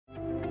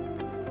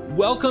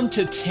Welcome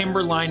to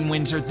Timberline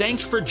Windsor.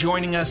 Thanks for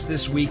joining us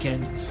this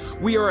weekend.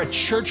 We are a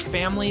church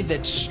family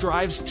that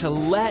strives to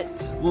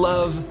let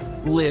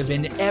love live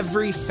in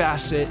every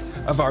facet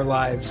of our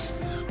lives.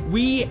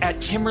 We at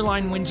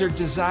Timberline Windsor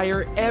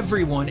desire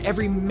everyone,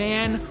 every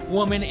man,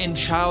 woman, and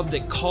child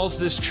that calls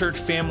this church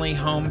family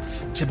home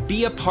to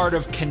be a part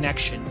of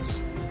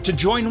Connections. To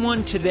join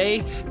one today,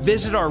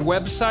 visit our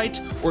website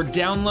or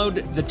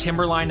download the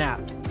Timberline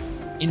app.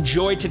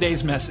 Enjoy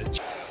today's message.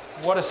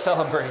 What a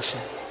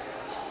celebration.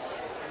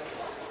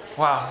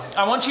 Wow.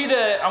 I want you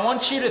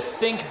to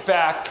think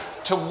back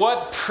to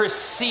what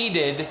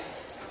preceded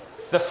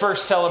the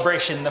first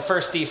celebration, the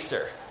first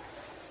Easter.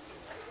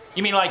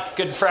 You mean like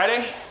Good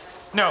Friday?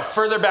 No,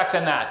 further back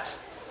than that.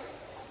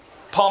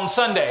 Palm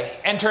Sunday,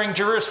 entering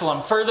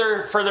Jerusalem,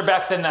 further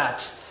back than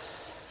that.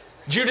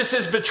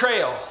 Judas's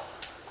betrayal.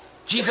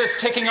 Jesus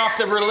ticking off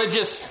the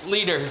religious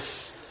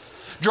leaders,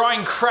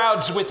 drawing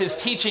crowds with his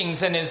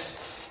teachings and his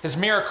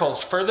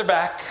miracles, further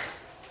back.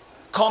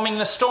 Calming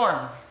the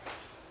storm.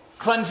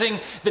 Cleansing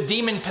the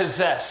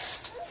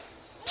demon-possessed,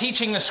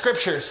 teaching the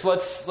scriptures.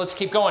 Let's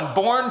keep going.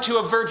 Born to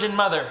a virgin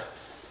mother.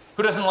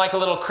 Who doesn't like a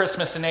little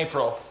Christmas in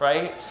April,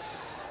 right?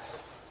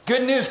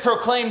 Good news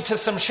proclaimed to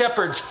some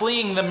shepherds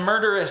fleeing the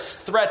murderous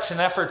threats and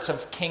efforts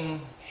of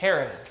King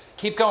Herod.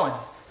 Keep going.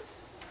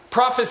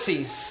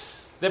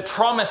 Prophecies that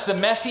promise the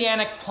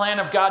messianic plan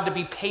of God to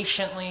be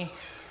patiently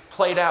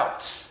played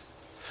out.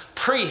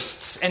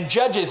 Priests and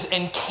judges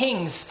and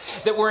kings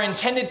that were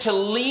intended to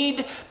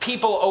lead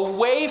people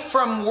away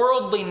from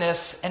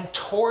worldliness and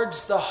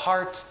towards the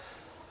heart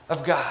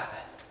of God.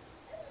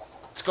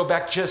 Let's go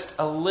back just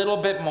a little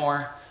bit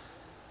more,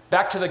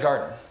 back to the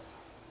garden.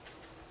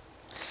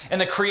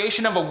 And the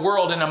creation of a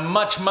world in a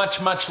much,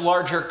 much, much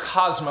larger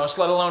cosmos,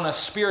 let alone a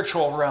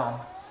spiritual realm.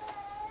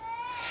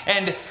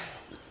 And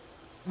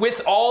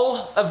with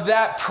all of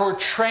that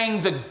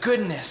portraying the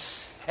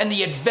goodness and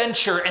the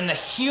adventure and the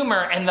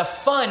humor and the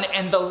fun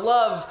and the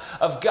love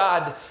of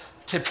God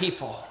to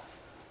people.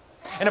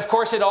 And of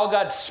course, it all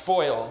got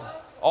spoiled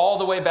all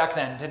the way back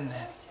then, didn't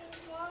it?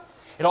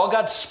 It all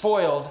got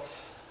spoiled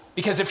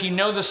because if you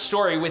know the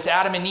story with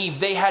Adam and Eve,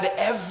 they had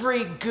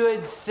every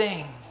good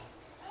thing.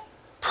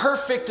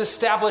 Perfect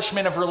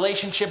establishment of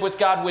relationship with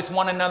God, with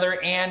one another,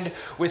 and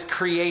with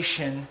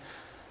creation.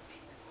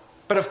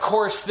 But of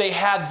course, they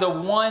had the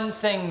one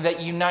thing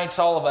that unites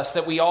all of us,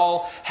 that we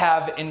all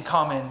have in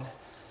common.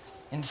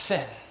 In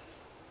sin.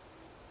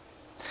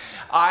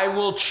 I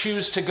will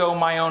choose to go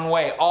my own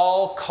way.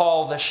 I'll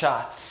call the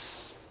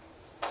shots.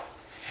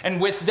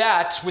 And with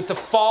that, with the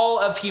fall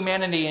of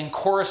humanity and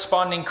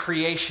corresponding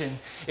creation,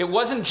 it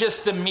wasn't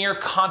just the mere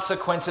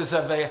consequences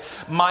of a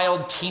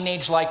mild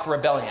teenage-like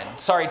rebellion.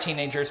 Sorry,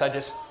 teenagers, I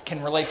just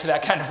can relate to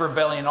that kind of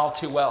rebellion all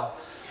too well.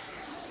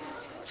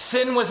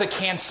 Sin was a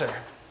cancer.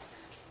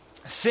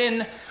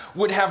 Sin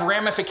would have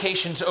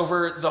ramifications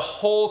over the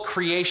whole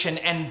creation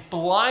and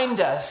blind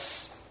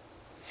us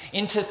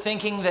into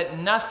thinking that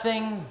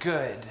nothing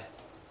good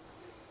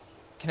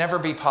can ever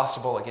be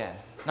possible again.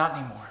 Not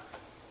anymore.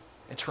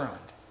 It's ruined.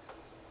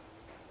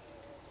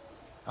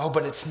 Oh,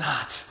 but it's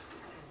not.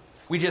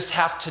 We just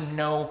have to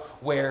know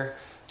where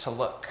to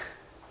look.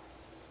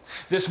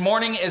 This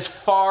morning is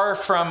far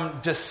from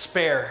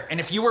despair. And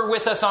if you were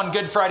with us on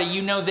Good Friday,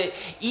 you know that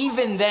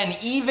even then,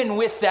 even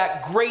with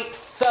that great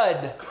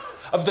thud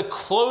of the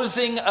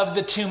closing of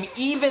the tomb,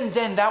 even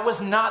then, that was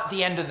not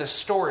the end of the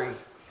story.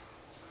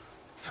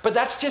 But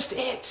that's just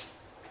it.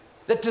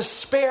 That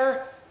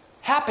despair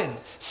happened.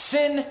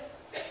 Sin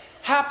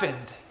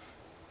happened.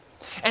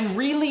 And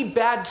really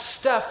bad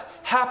stuff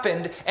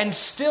happened and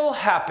still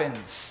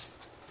happens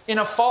in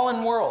a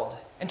fallen world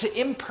and to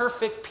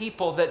imperfect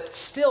people that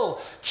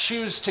still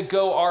choose to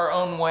go our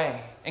own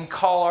way and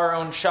call our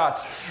own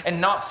shots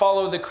and not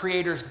follow the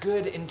Creator's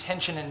good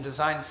intention and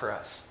design for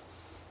us.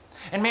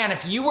 And man,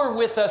 if you were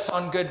with us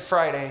on Good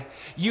Friday,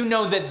 you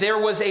know that there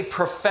was a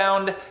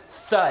profound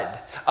thud,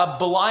 a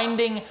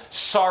blinding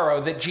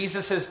sorrow that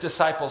Jesus'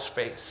 disciples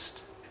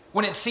faced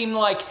when it seemed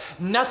like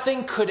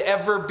nothing could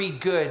ever be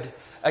good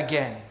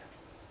again.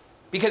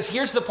 Because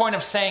here's the point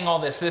of saying all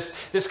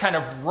this kind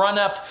of run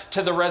up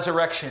to the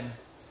resurrection.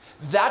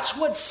 That's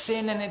what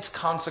sin and its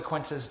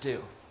consequences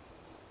do.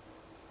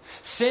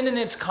 Sin and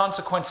its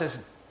consequences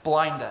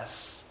blind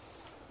us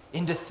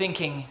into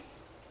thinking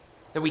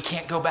that we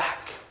can't go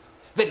back.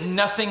 That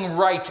nothing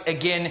right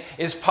again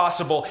is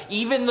possible.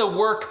 Even the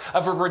work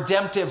of a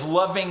redemptive,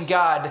 loving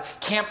God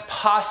can't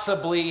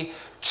possibly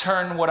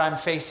turn what I'm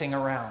facing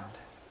around.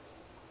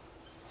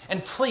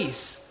 And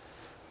please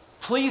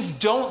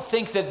don't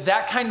think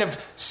that kind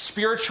of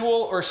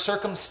spiritual or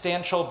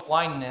circumstantial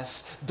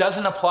blindness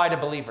doesn't apply to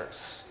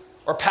believers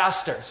or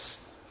pastors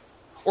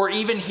or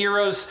even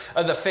heroes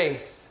of the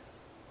faith.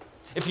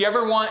 If you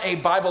ever want a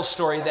Bible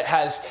story that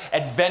has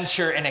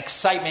adventure and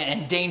excitement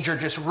and danger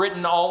just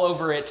written all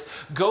over it,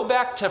 go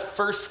back to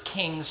 1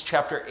 Kings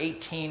chapter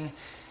 18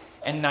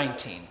 and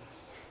 19.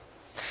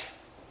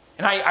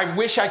 And I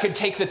wish I could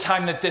take the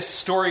time that this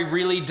story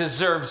really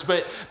deserves,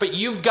 but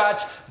you've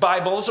got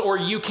Bibles, or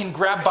you can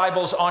grab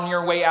Bibles on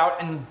your way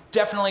out and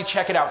definitely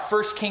check it out.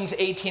 1 Kings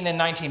 18 and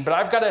 19. But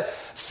I've got to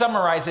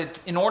summarize it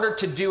in order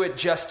to do it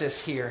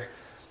justice here.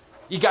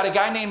 You got a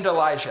guy named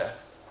Elijah,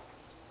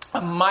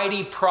 a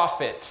mighty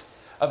prophet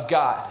of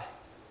God.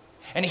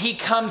 And he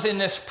comes in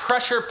this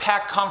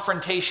pressure-packed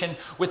confrontation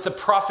with the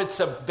prophets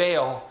of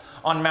Baal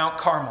on Mount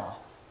Carmel.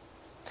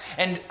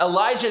 And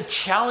Elijah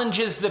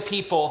challenges the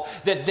people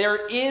that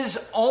there is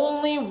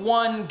only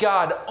one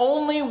God,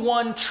 only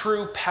one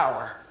true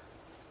power.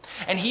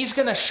 And he's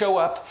going to show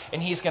up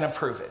and he's going to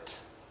prove it.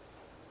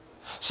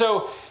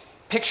 So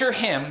picture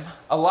him,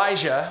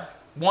 Elijah,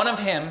 one of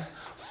him,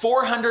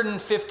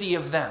 450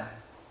 of them.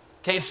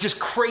 Okay, it's just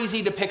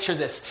crazy to picture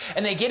this.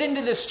 And they get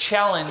into this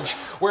challenge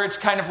where it's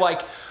kind of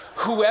like,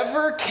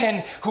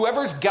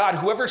 whoever's God,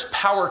 whoever's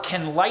power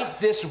can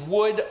light this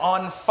wood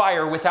on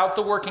fire without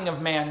the working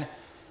of man,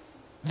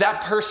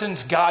 that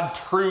person's God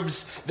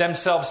proves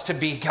themselves to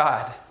be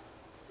God.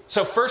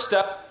 So first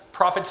up,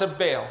 prophets of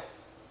Baal.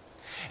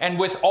 And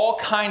with all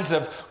kinds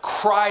of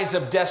cries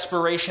of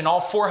desperation,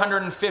 all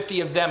 450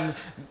 of them,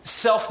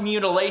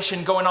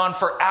 self-mutilation going on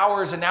for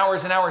hours and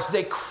hours and hours,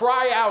 they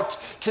cry out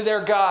to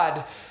their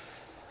God,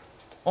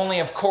 only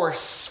of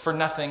course for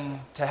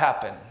nothing to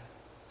happen.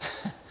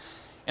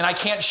 And I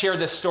can't share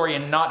this story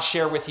and not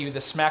share with you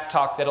the smack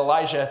talk that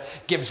Elijah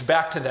gives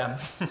back to them.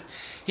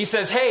 He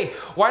says, hey,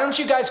 why don't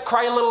you guys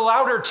cry a little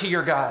louder to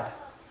your God?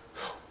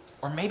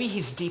 Or maybe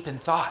he's deep in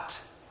thought.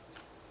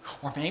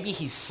 Or maybe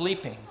he's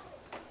sleeping.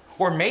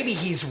 Or maybe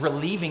he's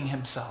relieving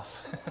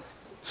himself.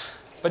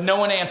 But no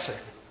one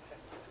answered.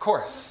 Of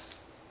course,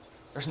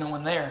 there's no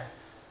one there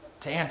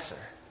to answer.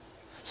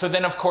 So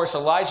then, of course,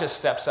 Elijah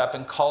steps up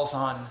and calls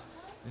on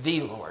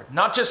the Lord.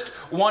 Not just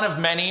one of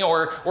many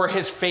or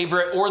his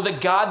favorite or the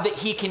God that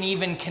he can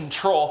even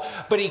control,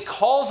 but he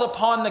calls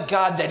upon the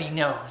God that he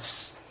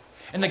knows.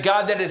 And the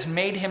God that has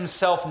made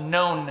himself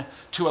known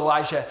to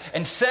Elijah,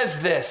 and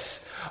says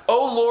this,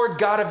 O Lord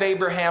God of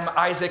Abraham,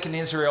 Isaac, and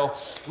Israel,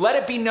 let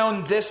it be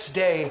known this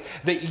day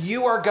that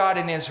you are God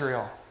in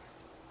Israel.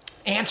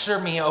 Answer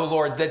me, O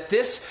Lord, that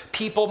this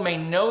people may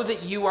know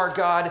that you are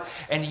God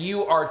and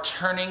you are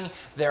turning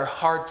their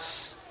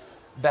hearts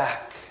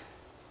back.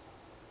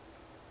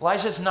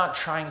 Elijah's not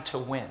trying to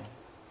win.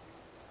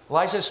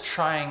 Elijah's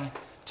trying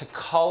to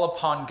call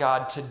upon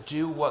God to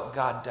do what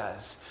God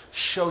does.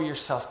 Show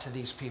yourself to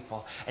these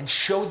people and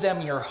show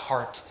them your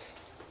heart,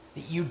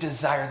 that you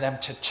desire them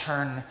to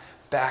turn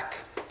back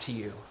to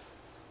you.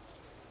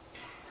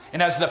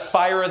 And as the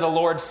fire of the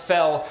Lord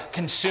fell,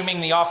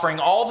 consuming the offering,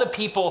 all the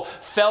people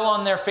fell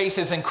on their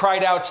faces and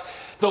cried out,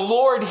 the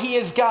Lord, he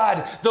is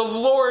God. The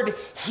Lord,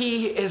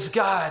 he is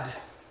God.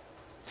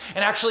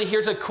 And actually,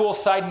 here's a cool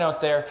side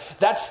note there.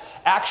 That's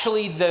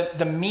actually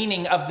the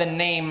meaning of the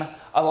name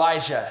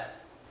Elijah.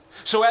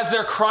 So as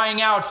they're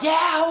crying out,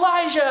 yeah,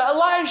 Elijah,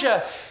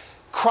 Elijah,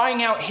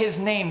 crying out his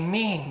name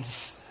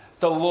means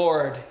the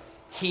Lord,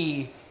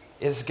 he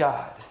is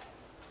God.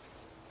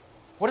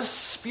 What a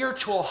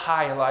spiritual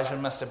high Elijah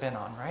must have been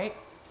on, right?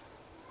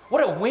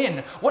 What a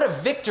win. What a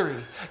victory.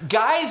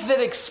 Guys that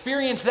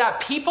experience that,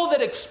 people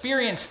that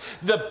experience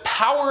the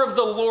power of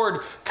the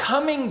Lord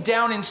coming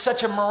down in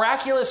such a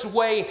miraculous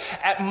way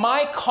at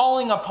my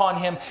calling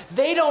upon him,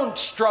 they don't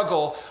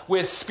struggle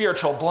with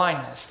spiritual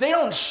blindness. They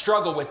don't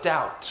struggle with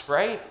doubt,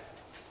 right?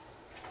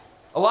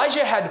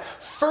 Elijah had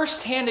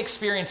firsthand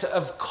experience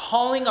of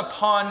calling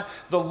upon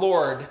the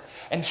Lord,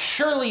 and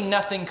surely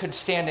nothing could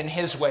stand in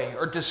his way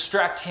or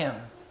distract him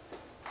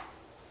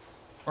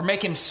or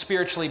make him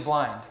spiritually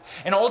blind.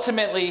 And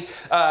ultimately,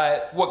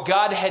 what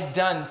God had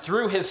done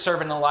through his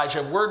servant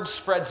Elijah, word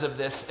spreads of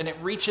this, and it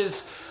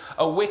reaches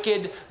a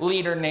wicked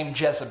leader named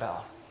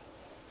Jezebel.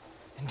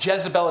 And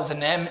Jezebel is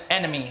an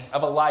enemy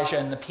of Elijah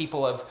and the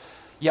people of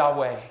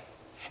Yahweh.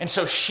 And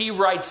so she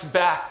writes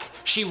back,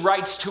 she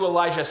writes to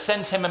Elijah,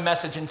 sends him a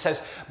message and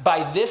says,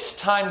 by this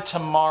time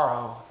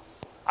tomorrow,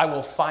 I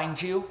will find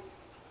you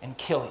and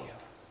kill you.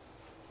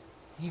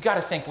 You got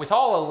to think, with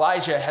all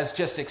Elijah has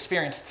just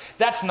experienced,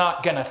 that's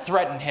not going to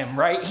threaten him,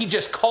 right? He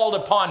just called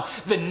upon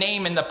the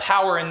name and the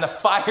power and the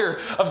fire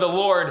of the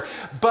Lord.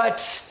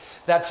 But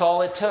that's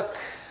all it took.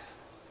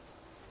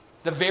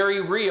 The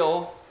very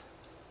real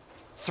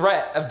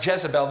threat of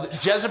Jezebel.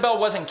 Jezebel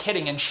wasn't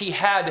kidding, and she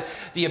had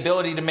the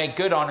ability to make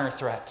good on her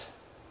threat.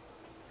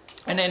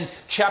 And in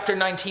chapter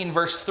 19,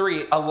 verse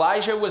 3,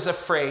 Elijah was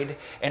afraid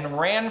and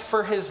ran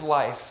for his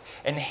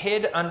life and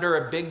hid under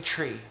a big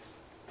tree.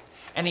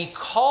 And he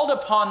called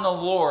upon the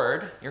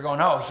Lord. You're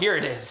going, oh, here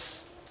it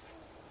is.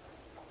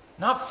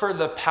 Not for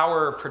the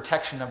power or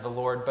protection of the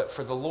Lord, but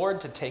for the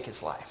Lord to take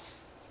his life.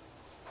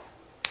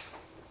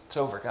 It's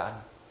over, God.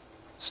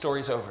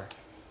 Story's over.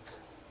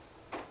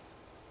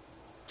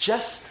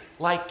 Just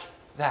like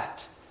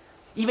that.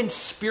 Even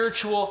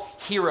spiritual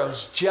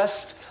heroes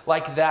just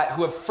like that,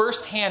 who have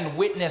firsthand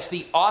witnessed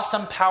the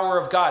awesome power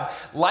of God,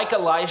 like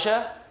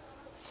Elijah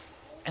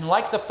and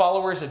like the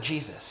followers of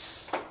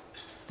Jesus.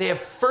 They have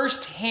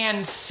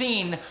firsthand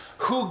seen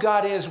who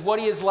God is, what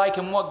he is like,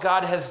 and what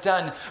God has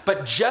done.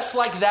 But just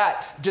like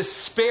that,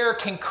 despair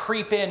can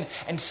creep in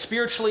and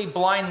spiritually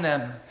blind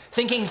them,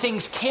 thinking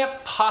things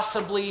can't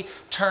possibly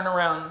turn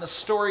around. The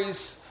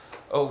story's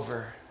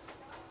over.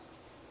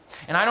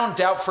 And I don't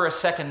doubt for a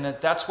second that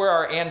that's where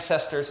our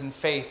ancestors in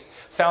faith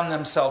found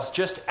themselves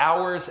just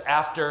hours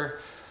after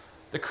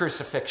the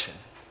crucifixion,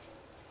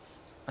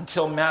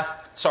 until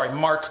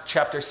Mark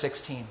chapter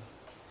 16.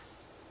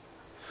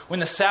 When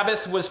the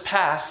Sabbath was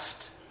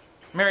passed,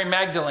 Mary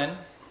Magdalene,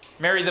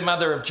 Mary the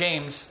mother of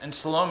James, and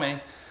Salome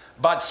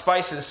bought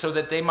spices so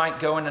that they might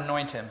go and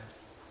anoint him.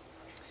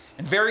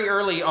 And very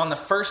early on the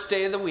first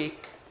day of the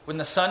week, when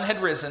the sun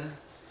had risen,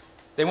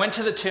 they went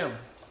to the tomb.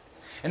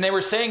 And they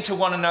were saying to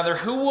one another,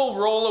 "Who will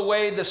roll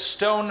away the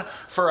stone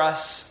for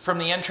us from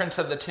the entrance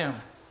of the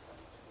tomb?"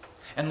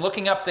 And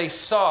looking up, they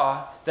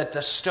saw that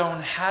the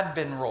stone had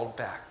been rolled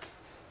back.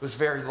 It was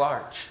very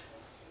large.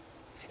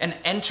 And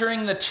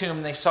entering the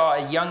tomb, they saw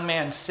a young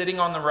man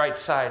sitting on the right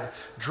side,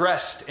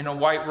 dressed in a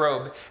white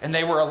robe, and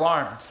they were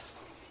alarmed.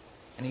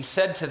 And he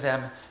said to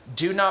them,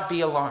 "Do not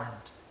be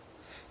alarmed.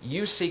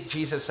 You seek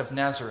Jesus of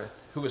Nazareth,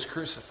 who was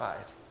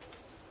crucified.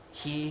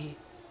 He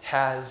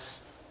has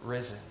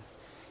risen.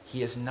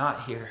 He is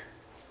not here.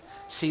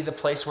 See the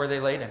place where they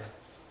laid him.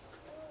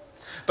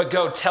 But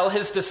go, tell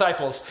his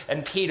disciples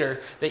and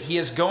Peter that he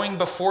is going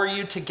before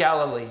you to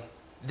Galilee.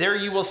 There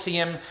you will see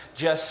him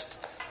just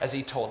as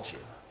he told you."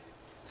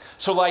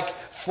 So like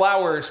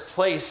flowers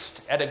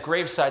placed at a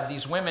graveside,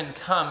 these women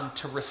come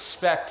to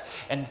respect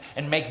and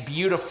make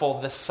beautiful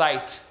the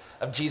site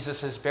of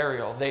Jesus'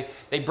 burial.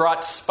 They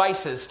brought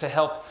spices to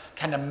help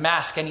kind of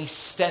mask any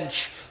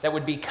stench that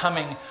would be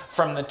coming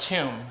from the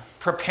tomb,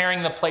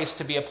 preparing the place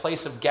to be a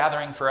place of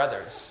gathering for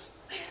others.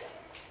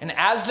 And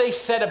as they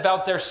set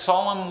about their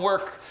solemn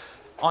work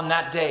on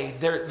that day,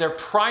 their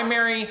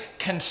primary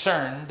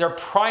concern, their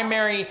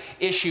primary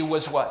issue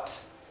was what?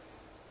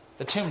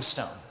 The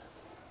tombstone.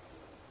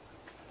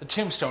 The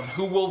tombstone.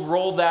 Who will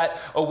roll that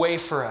away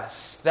for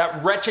us?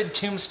 That wretched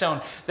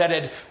tombstone that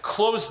had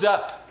closed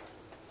up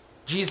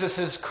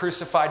Jesus'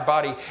 crucified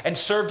body and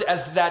served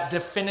as that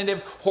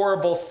definitive,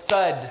 horrible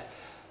thud.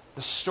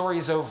 The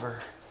story's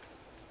over.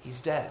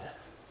 He's dead.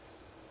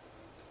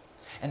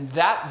 And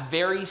that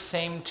very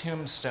same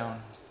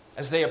tombstone,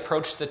 as they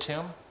approached the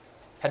tomb,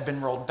 had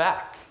been rolled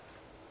back.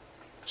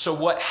 So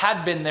what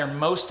had been their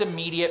most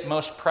immediate,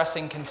 most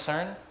pressing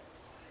concern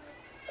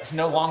is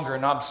no longer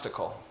an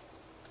obstacle.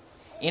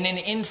 In an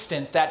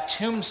instant, that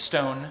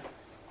tombstone,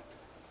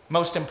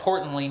 most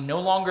importantly,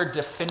 no longer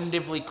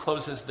definitively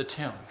closes the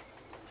tomb.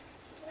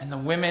 And the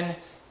women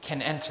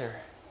can enter.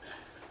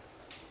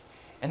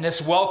 And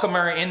this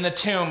welcomer in the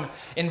tomb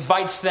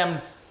invites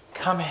them,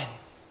 "Come in.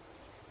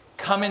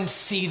 Come and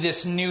see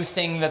this new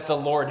thing that the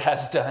Lord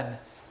has done.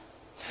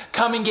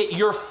 Come and get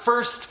your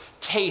first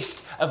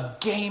taste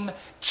of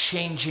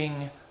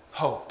game-changing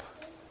hope."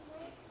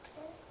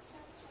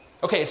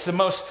 Okay, it's the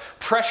most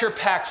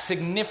pressure-packed,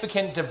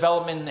 significant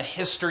development in the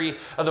history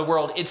of the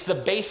world. It's the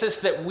basis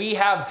that we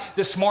have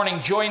this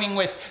morning, joining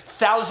with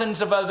thousands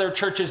of other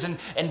churches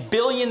and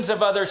billions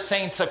of other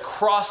saints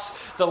across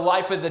the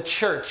life of the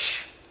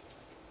church.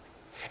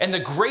 And the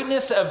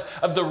greatness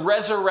of the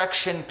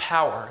resurrection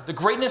power, the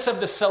greatness of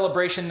the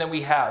celebration that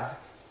we have,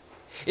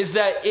 is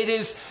that it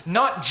is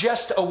not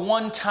just a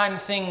one-time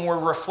thing we're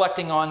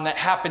reflecting on that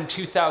happened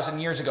 2,000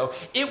 years ago.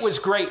 It was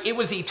great. It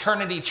was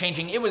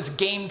eternity-changing. It was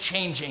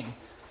game-changing.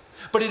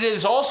 But it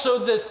is also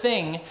the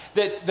thing,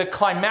 that the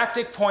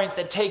climactic point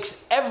that takes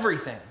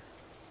everything,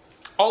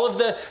 all of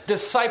the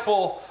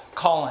disciple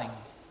calling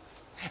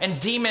and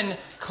demon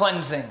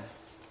cleansing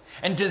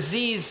and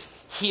disease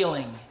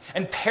healing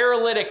and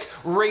paralytic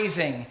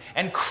raising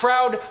and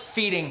crowd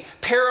feeding,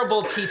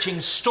 parable teaching,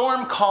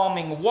 storm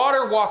calming,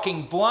 water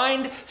walking,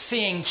 blind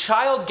seeing,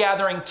 child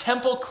gathering,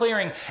 temple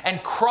clearing,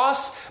 and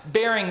cross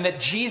bearing that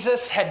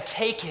Jesus had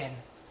taken,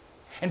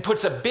 and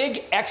puts a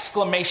big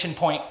exclamation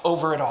point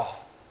over it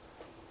all,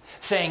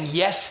 saying,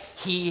 yes,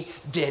 he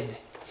did.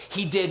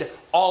 He did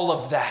all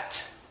of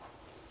that.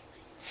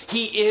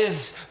 He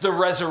is the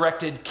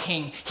resurrected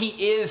King.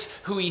 He is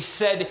who he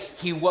said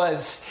he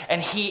was,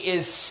 and he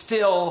is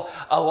still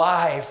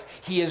alive.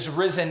 He is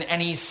risen,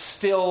 and he's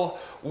still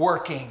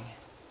working.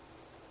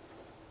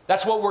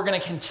 That's what we're going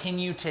to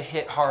continue to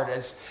hit hard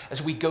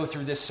as we go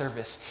through this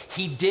service.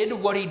 He did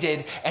what he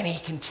did, and he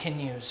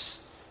continues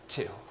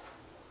to.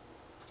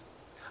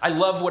 I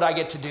love what I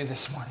get to do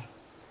this morning.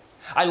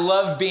 I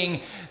love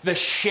being the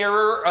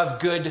sharer of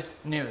good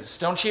news,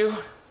 don't you?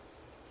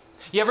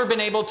 You ever been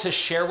able to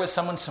share with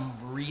someone some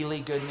really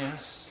good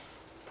news?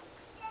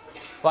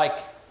 Like,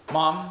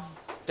 Mom,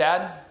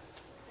 Dad,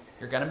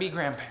 you're going to be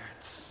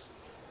grandparents.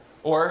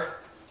 Or,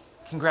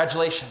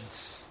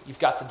 congratulations, you've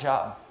got the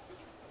job.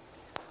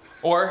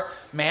 Or,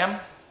 ma'am,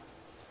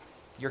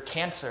 your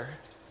cancer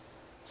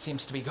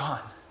seems to be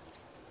gone.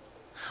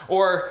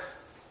 Or,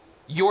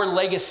 your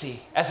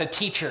legacy as a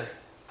teacher,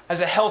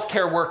 as a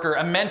healthcare worker,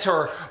 a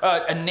mentor,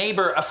 a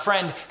neighbor, a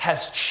friend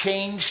has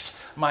changed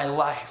my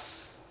life.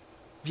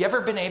 Have you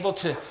ever been able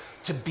to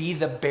to be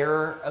the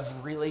bearer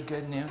of really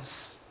good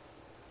news?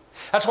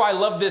 That's why I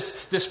love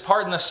this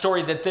part in the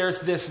story, that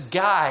there's this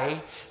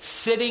guy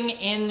sitting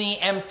in the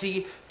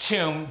empty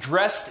tomb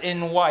dressed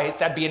in white.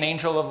 That'd be an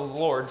angel of the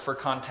Lord for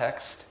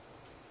context.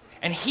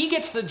 And he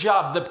gets the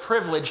job, the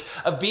privilege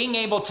of being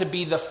able to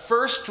be the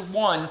first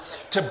one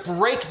to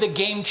break the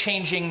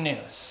game-changing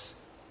news.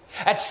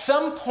 At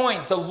some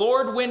point, the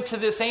Lord went to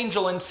this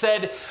angel and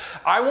said,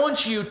 I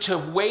want you to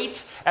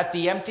wait at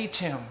the empty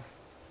tomb.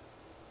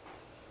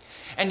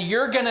 And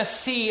you're going to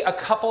see a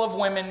couple of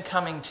women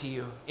coming to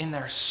you in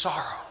their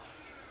sorrow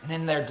and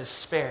in their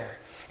despair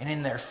and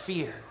in their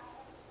fear.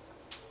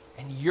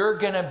 And you're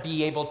going to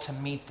be able to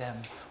meet them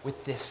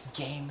with this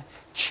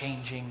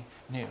game-changing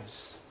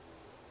news.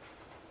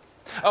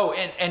 Oh,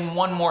 and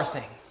one more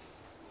thing.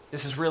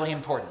 This is really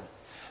important.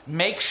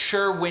 Make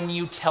sure when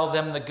you tell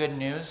them the good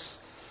news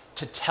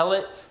to tell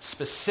it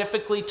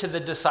specifically to the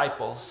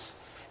disciples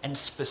and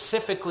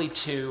specifically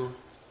to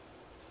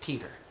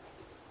Peter.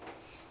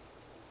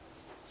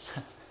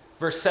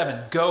 Verse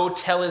 7, go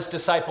tell his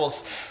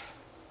disciples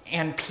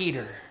and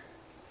Peter.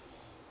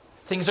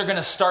 Things are going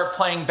to start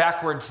playing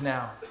backwards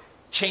now,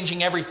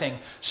 changing everything,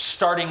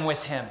 starting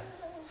with him.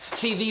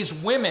 See, these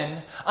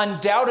women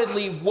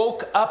undoubtedly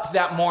woke up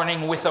that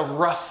morning with a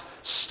rough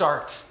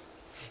start.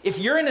 If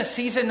you're in a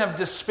season of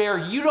despair,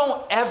 you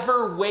don't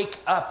ever wake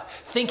up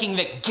thinking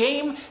that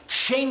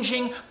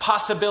game-changing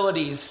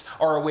possibilities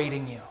are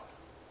awaiting you.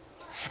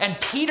 And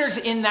Peter's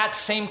in that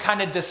same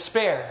kind of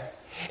despair.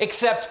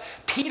 Except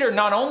Peter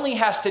not only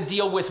has to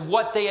deal with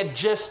what they had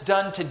just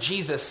done to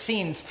Jesus,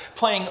 scenes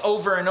playing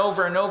over and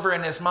over and over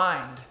in his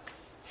mind,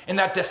 and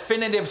that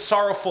definitive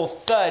sorrowful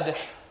thud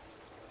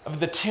of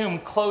the tomb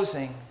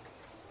closing.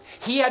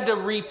 He had to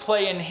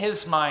replay in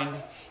his mind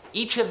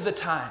each of the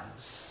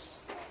times,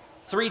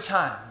 3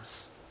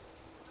 times,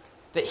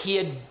 that he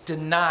had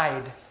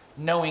denied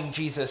knowing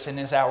Jesus in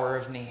his hour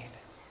of need.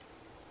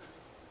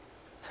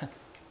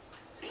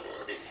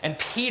 And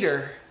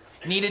Peter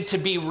needed to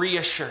be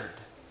reassured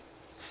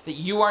that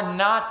you are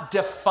not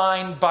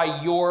defined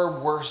by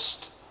your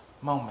worst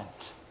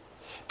moment.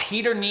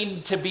 Peter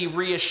needed to be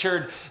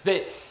reassured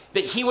that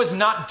he was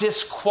not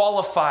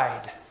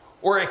disqualified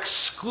or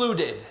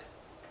excluded.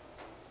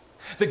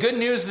 The good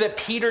news that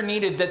Peter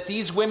needed, that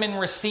these women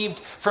received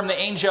from the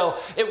angel,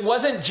 it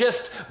wasn't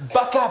just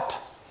buck up,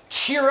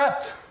 cheer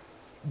up,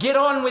 get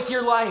on with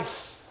your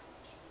life.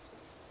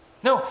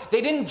 No, they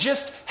didn't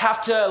just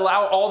have to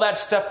allow all that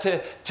stuff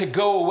to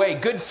go away.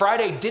 Good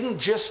Friday didn't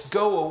just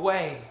go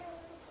away.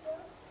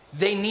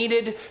 They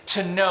needed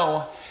to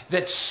know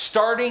that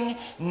starting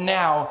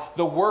now,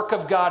 the work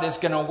of God is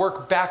going to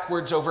work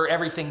backwards over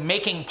everything,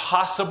 making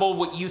possible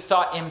what you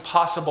thought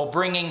impossible,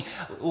 bringing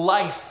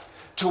life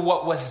to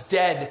what was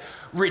dead,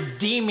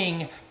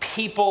 redeeming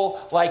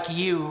people like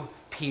you,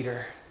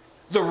 Peter.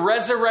 The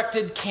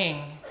resurrected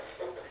King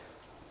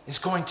is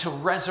going to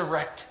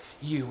resurrect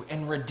you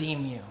and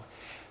redeem you,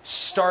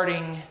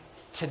 starting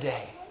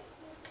today.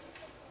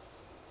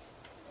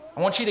 I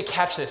want you to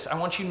catch this. I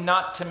want you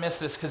not to miss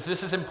this, because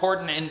this is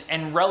important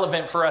and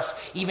relevant for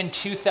us even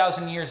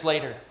 2,000 years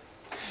later.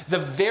 The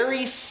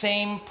very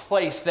same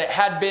place that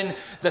had been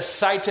the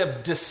site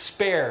of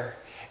despair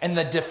and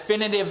the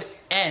definitive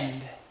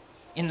end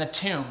in the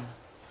tomb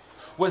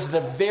was the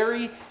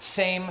very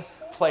same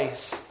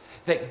place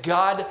that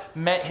God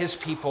met his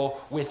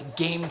people with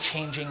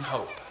game-changing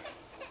hope.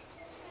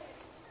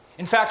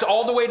 In fact,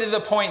 all the way to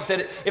the point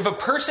that if a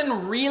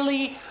person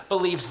really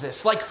believes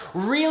this, like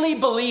really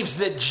believes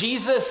that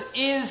Jesus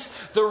is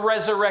the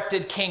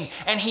resurrected King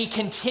and he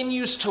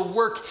continues to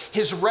work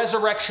his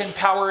resurrection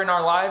power in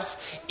our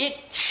lives, it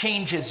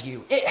changes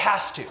you. It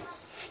has to.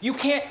 You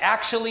can't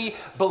actually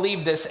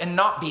believe this and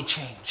not be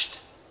changed.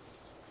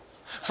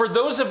 For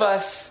those of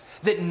us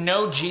that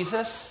know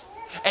Jesus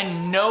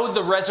and know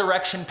the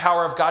resurrection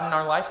power of God in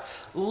our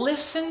life,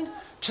 listen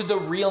to the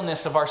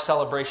realness of our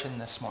celebration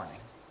this morning.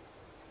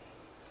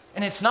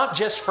 And it's not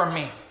just from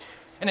me.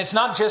 And it's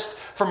not just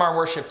from our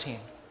worship team.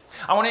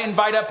 I want to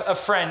invite up a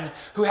friend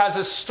who has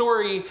a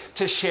story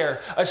to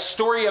share. A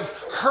story of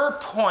her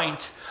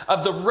point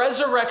of the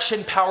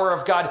resurrection power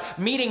of God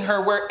meeting her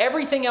where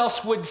everything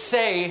else would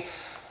say,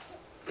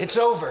 it's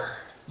over.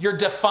 You're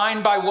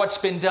defined by what's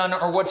been done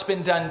or what's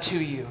been done to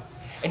you.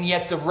 And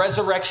yet the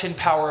resurrection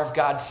power of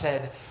God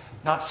said,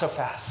 not so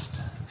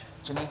fast.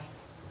 Janine?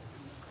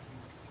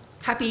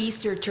 Happy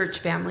Easter, church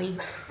family.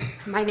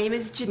 My name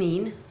is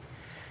Janine.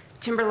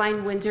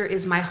 Timberline Windsor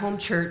is my home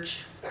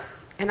church,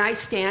 and I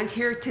stand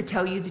here to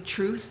tell you the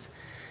truth,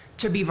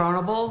 to be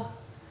vulnerable,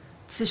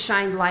 to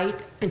shine light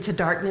into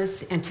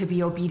darkness, and to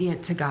be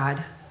obedient to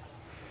God.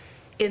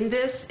 In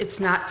this, it's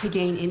not to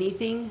gain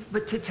anything,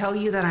 but to tell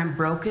you that I'm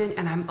broken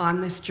and I'm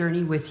on this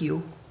journey with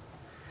you.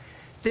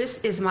 This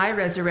is my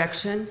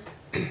resurrection,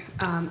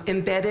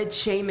 embedded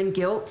shame and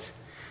guilt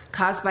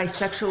caused by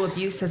sexual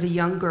abuse as a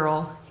young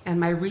girl, and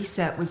my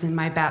reset was in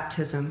my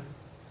baptism.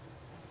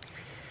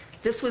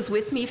 This was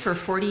with me for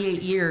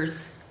 48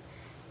 years.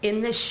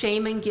 In this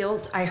shame and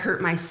guilt, I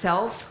hurt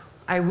myself,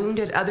 I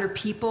wounded other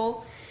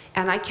people,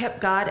 and I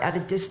kept God at a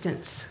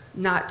distance,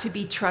 not to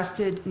be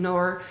trusted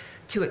nor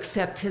to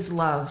accept his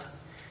love.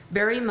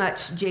 Very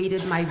much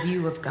jaded my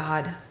view of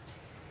God.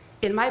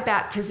 In my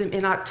baptism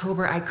in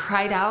October, I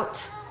cried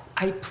out,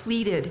 I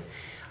pleaded,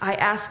 I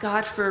asked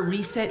God for a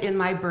reset in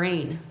my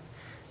brain.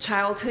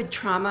 Childhood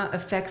trauma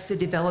affects the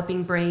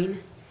developing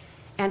brain,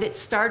 and it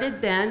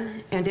started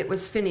then, and it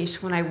was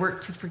finished when I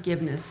worked to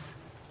forgiveness.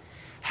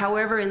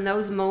 However, in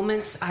those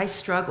moments, I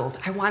struggled.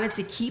 I wanted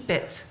to keep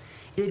it.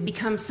 It had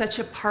become such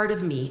a part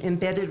of me,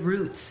 embedded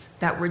roots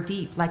that were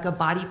deep, like a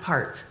body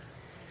part.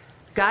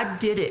 God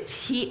did it.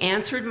 He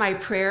answered my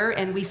prayer,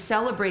 and we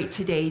celebrate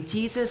today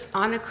Jesus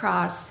on a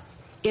cross,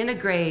 in a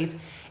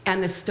grave,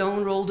 and the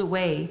stone rolled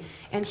away.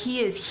 And he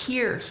is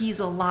here. He's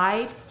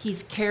alive,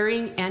 he's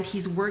caring, and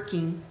he's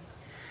working.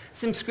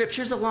 Some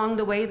scriptures along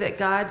the way that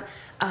God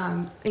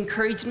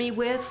encouraged me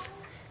with.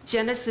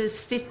 Genesis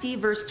 50,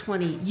 verse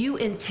 20. You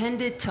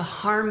intended to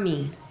harm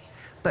me,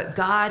 but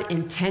God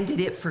intended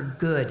it for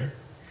good,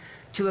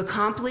 to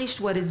accomplish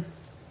what is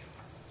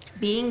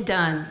being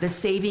done, the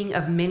saving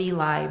of many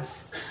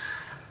lives.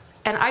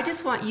 And I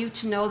just want you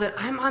to know that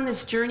I'm on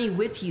this journey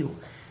with you.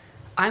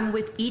 I'm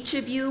with each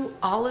of you,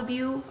 all of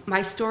you.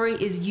 My story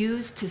is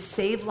used to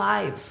save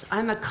lives.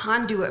 I'm a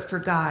conduit for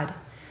God.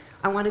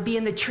 I want to be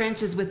in the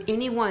trenches with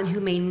anyone who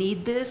may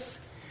need this.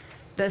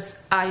 Thus,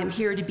 I am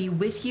here to be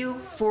with you,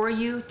 for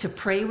you, to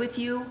pray with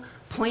you,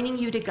 pointing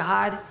you to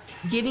God,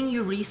 giving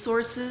you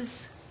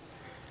resources.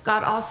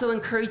 God also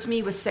encouraged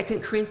me with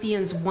 2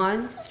 Corinthians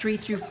 1, 3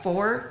 through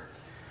 4.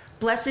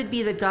 Blessed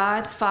be the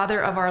God,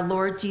 Father of our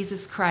Lord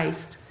Jesus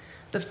Christ,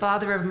 the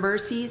Father of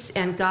mercies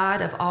and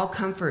God of all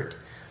comfort,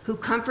 who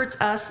comforts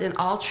us in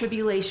all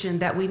tribulation,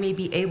 that we may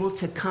be able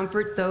to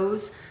comfort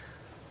those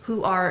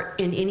who are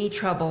in any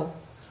trouble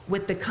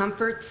with the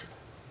comfort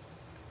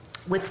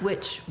with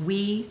which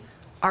we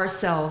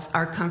ourselves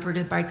are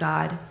comforted by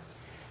God.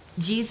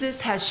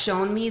 Jesus has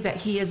shown me that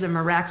he is a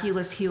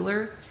miraculous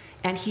healer,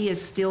 and he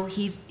is still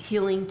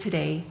healing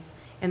today.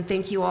 And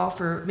thank you all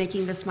for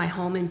making this my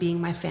home and being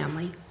my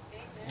family.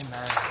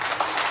 Amen.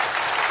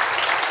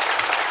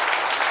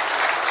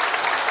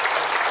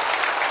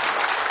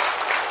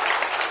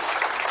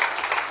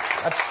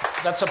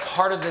 That's a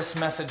part of this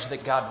message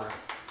that God wrote,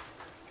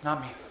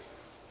 not me.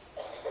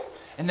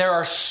 And there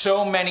are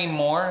so many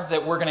more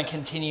that we're going to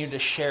continue to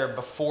share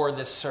before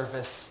this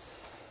service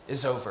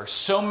is over.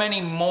 So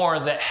many more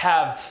that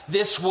have,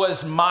 this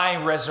was my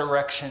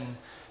resurrection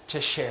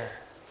to share.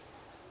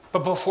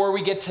 But before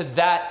we get to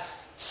that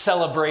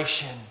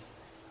celebration,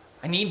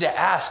 I need to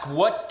ask,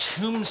 what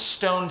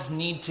tombstones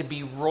need to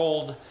be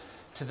rolled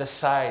to the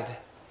side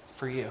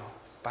for you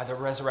by the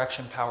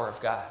resurrection power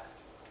of God?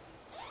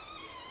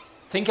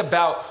 Think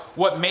about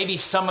what maybe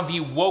some of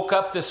you woke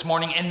up this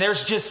morning and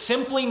there's just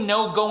simply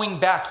no going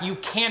back. You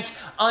can't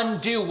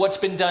undo what's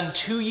been done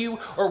to you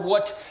or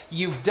what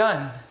you've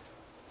done.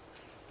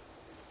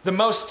 The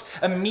most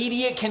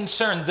immediate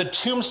concern, the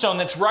tombstone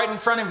that's right in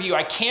front of you,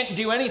 I can't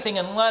do anything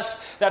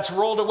unless that's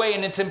rolled away,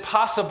 and it's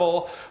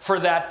impossible for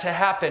that to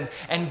happen.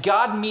 And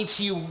God meets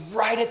you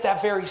right at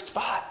that very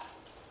spot.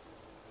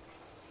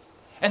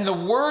 And the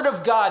Word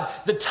of God,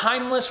 the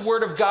timeless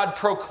Word of God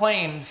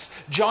proclaims,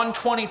 John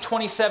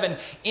 20:27,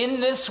 in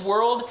this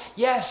world,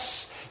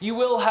 yes, you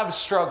will have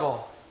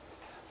struggle,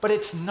 but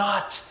it's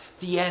not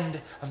the end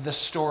of the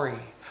story.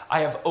 I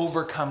have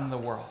overcome the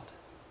world.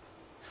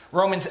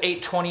 Romans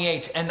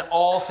 8:28, and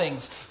all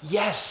things,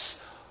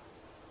 yes,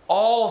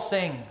 all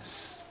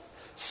things,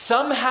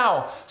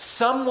 somehow,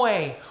 some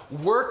way,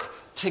 work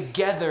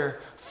together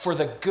for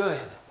the good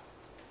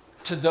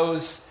to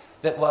those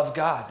that love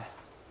God.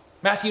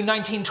 Matthew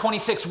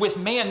 19:26, with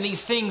man,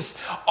 these things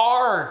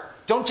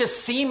don't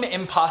just seem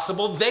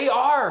impossible, they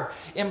are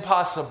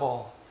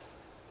impossible.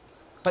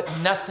 But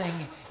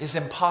nothing is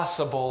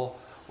impossible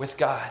with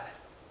God.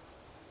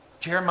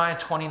 Jeremiah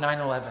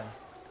 29:11,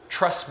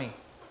 trust me,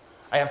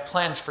 I have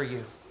plans for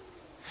you.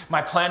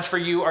 My plans for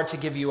you are to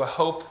give you a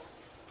hope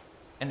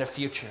and a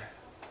future.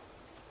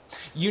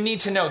 You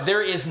need to know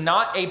there is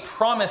not a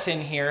promise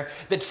in here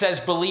that says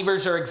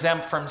believers are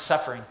exempt from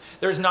suffering.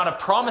 There's not a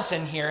promise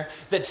in here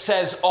that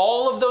says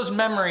all of those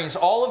memories,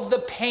 all of the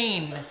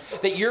pain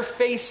that you're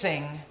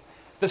facing,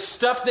 the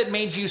stuff that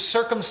made you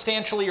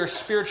circumstantially or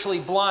spiritually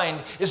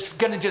blind is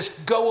going to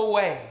just go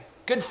away.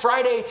 Good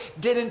Friday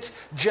didn't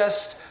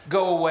just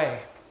go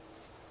away.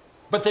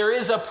 But there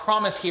is a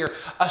promise here,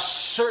 a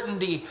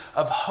certainty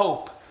of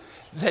hope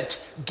that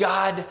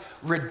God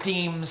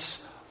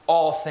redeems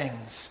all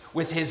things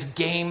with his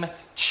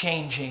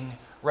game-changing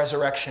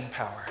resurrection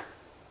power.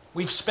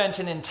 We've spent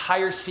an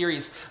entire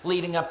series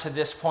leading up to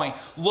this point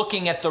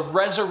looking at the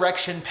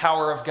resurrection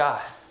power of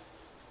God.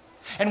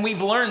 And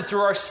we've learned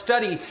through our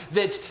study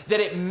that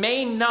it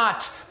may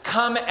not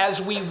come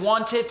as we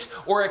want it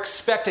or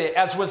expect it,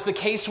 as was the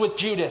case with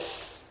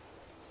Judas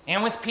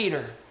and with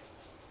Peter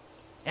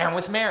and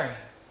with Mary.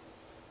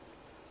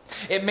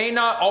 It may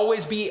not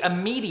always be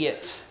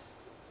immediate,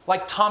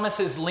 like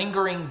Thomas's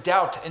lingering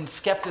doubt and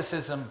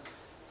skepticism.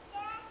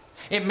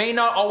 It may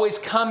not always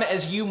come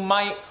as you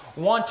might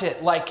want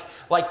it, like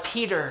like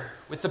Peter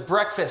with the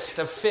breakfast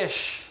of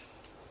fish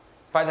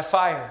by the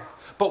fire.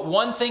 But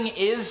one thing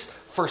is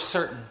for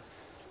certain.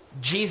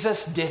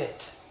 Jesus did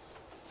it.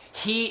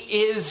 He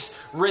is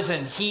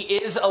risen. He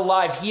is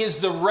alive. He is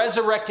the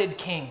resurrected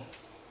King.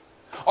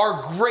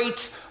 Our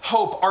great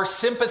hope, our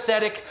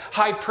sympathetic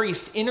high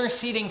priest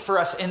interceding for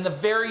us in the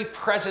very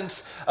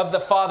presence of the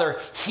Father.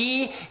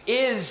 He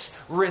is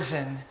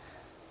risen.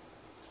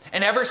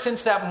 And ever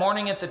since that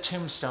morning at the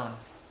tombstone,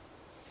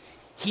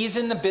 he's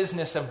in the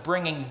business of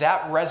bringing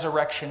that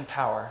resurrection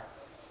power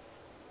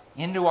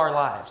into our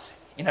lives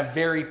in a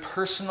very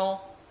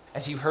personal,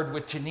 as you heard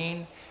with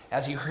Janine,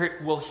 as you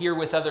will hear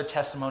with other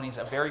testimonies,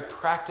 a very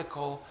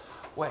practical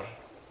way.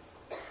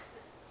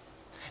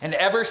 And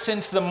ever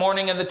since the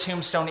morning of the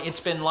tombstone, it's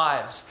been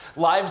lives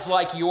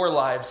like your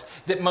lives,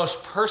 that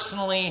most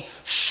personally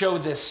show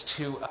this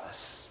to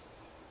us.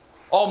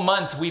 All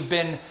month we've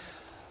been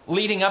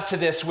leading up to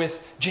this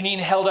with Janine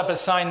held up a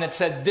sign that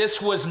said,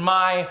 "This was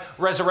my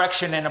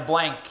resurrection," and a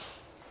blank.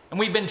 And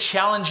we've been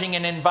challenging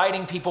and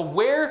inviting people,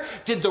 where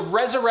did the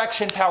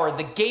resurrection power,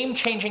 the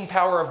game-changing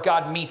power of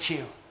God meet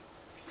you?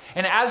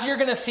 And as you're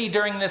going to see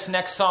during this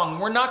next song,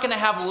 we're not going to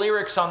have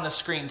lyrics on the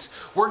screens.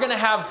 We're going to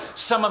have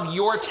some of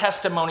your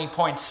testimony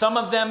points. Some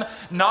of them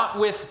not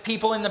with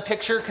people in the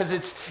picture because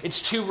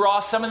it's too raw.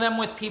 Some of them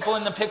with people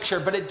in the picture,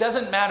 but it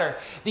doesn't matter.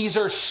 These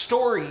are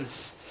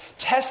stories,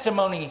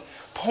 testimony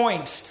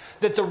points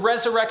that the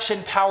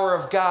resurrection power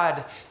of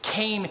God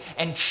came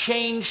and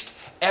changed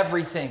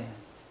everything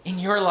in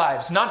your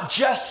lives. Not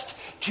just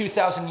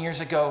 2,000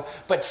 years ago,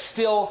 but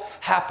still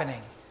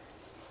happening.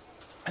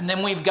 And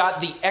then we've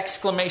got the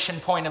exclamation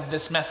point of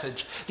this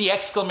message, the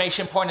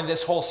exclamation point of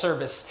this whole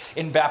service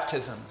in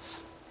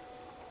baptisms.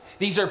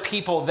 These are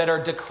people that are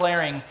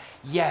declaring,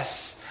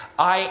 yes,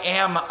 I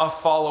am a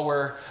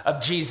follower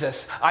of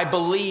Jesus. I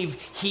believe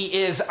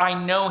he is, I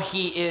know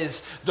he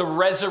is the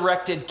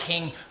resurrected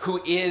King who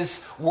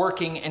is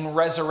working and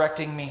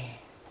resurrecting me.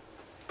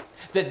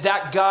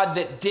 That God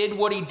that did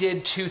what he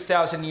did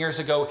 2,000 years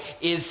ago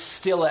is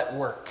still at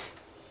work.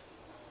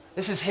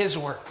 This is his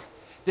work.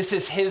 This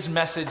is his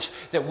message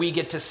that we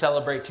get to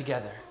celebrate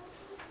together.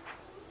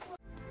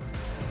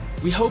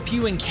 We hope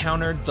you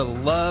encountered the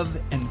love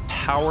and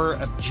power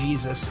of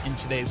Jesus in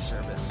today's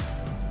service.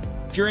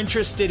 If you're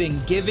interested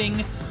in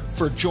giving,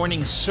 for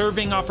joining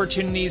serving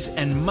opportunities,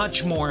 and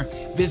much more,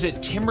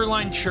 visit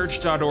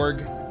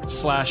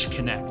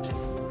timberlinechurch.org/connect.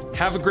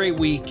 Have a great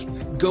week.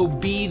 Go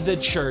be the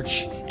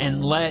church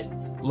and let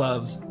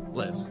love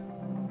live.